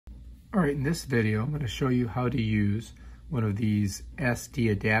All right, in this video, I'm going to show you how to use one of these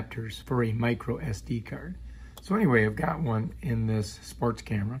SD adapters for a micro SD card. So anyway, I've got one in this sports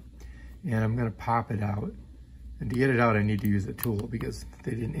camera, and I'm going to pop it out. And to get it out, I need to use a tool because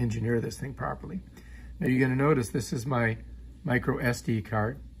they didn't engineer this thing properly. Now you're going to notice this is my micro SD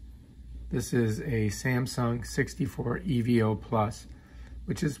card. This is a Samsung 64 EVO Plus,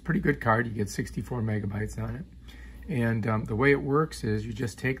 which is a pretty good card. You get 64 megabytes on it. And the way it works is you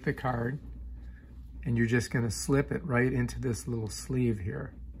just take the card and you're just going to slip it right into this little sleeve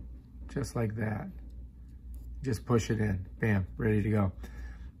here, just like that. Just push it in, bam, ready to go.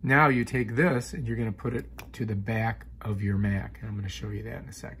 Now you take this and you're going to put it to the back of your Mac. And I'm going to show you that in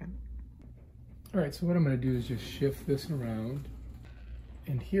a second. All right, so what I'm going to do is just shift this around.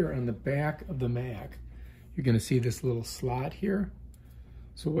 And here on the back of the Mac, you're going to see this little slot here.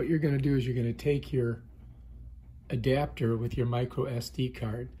 So what you're going to do is you're going to take your adapter with your micro SD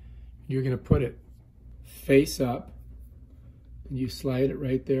card. You're going to put it face up and you slide it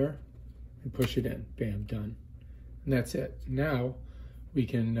right there and push it in. Bam, done. And that's it. Now we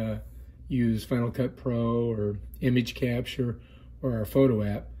can use Final Cut Pro or Image Capture or our photo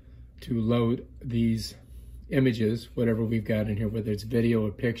app to load these images, whatever we've got in here, whether it's video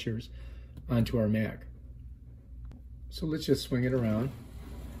or pictures, onto our Mac. So let's just swing it around.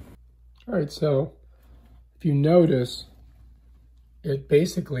 All right, so if you notice, it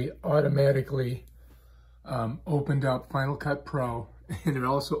basically automatically opened up Final Cut Pro, and it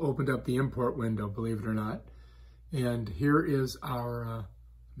also opened up the import window, believe it or not. And here is our,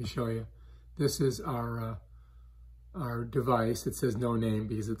 let me show you. This is our device. It says no name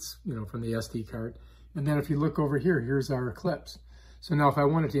because it's, from the SD card. And then if you look over here, here's our clips. So now if I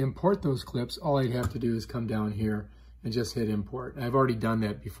wanted to import those clips, all I'd have to do is come down here and just hit import. I've already done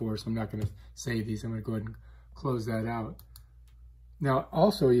that before, so I'm not going to save these. I'm going to go ahead and close that out. Now,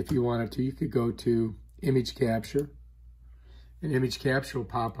 also, if you wanted to, you could go to Image Capture, and Image Capture will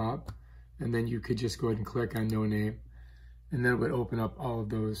pop up, and then you could just go ahead and click on No Name, and then it would open up all of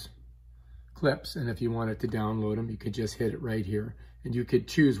those clips. And if you wanted to download them, you could just hit it right here, and you could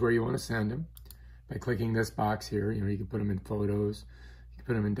choose where you want to send them by clicking this box here. You can put them in Photos, you can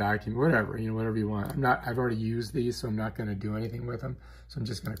put them in Document, whatever, whatever you want. I've already used these, so I'm not going to do anything with them, so I'm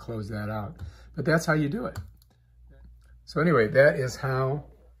just going to close that out. But that's how you do it. So anyway, that is how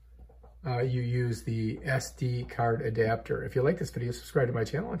you use the SD card adapter. If you like this video, subscribe to my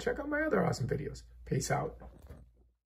channel and check out my other awesome videos. Peace out.